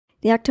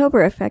The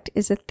October effect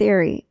is a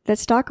theory that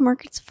stock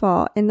markets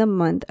fall in the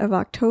month of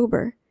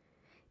October.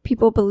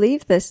 People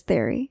believe this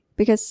theory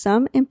because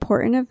some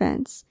important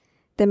events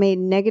that made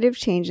negative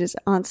changes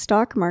on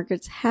stock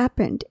markets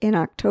happened in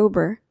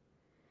October.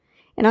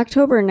 In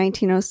October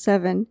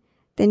 1907,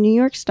 the New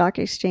York Stock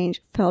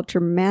Exchange fell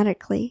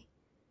dramatically.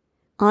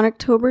 On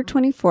October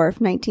 24,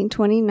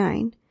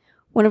 1929,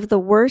 one of the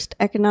worst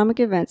economic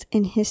events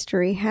in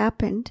history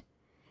happened.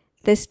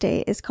 This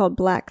day is called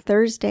Black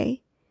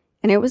Thursday,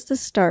 and it was the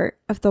start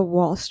of the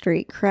Wall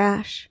Street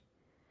crash.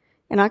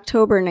 In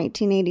October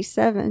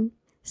 1987,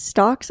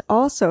 stocks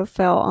also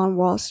fell on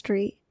Wall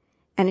Street,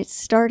 and it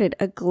started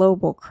a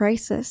global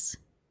crisis.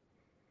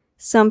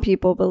 Some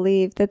people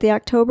believe that the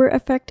October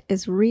effect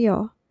is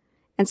real,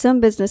 and some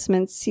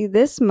businessmen see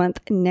this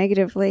month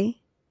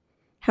negatively.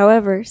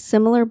 However,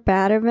 similar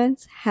bad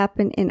events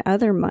happen in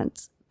other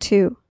months, too.